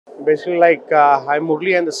Basically, I'm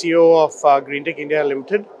Murali and the CEO of Greentek India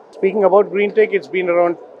Limited. Speaking about Greentek, it's been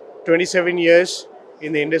around 27 years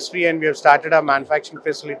in the industry, and we have started our manufacturing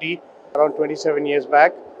facility around 27 years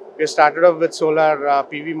back. We started off with solar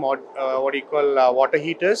PV water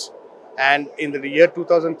heaters, and in the year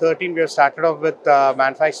 2013, we have started off with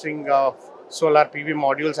manufacturing solar PV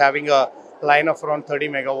modules, having a line of around 30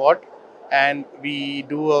 megawatt, and we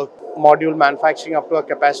do a module manufacturing up to a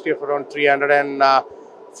capacity of around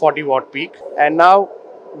 340 watt peak. And now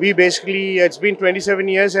it's been 27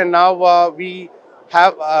 years, and now we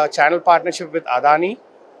have a channel partnership with Adani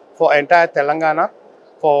for entire Telangana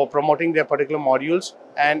for promoting their particular modules,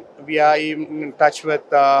 and we are in touch with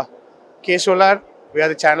K Solar. We are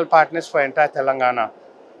the channel partners for entire Telangana.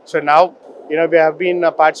 So now, we have been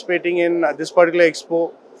participating in this particular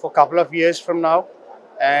expo for a couple of years from now,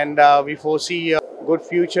 and we foresee a good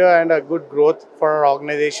future and a good growth for our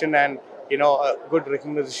organization, and a good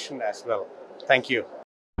recognition as well. Thank you.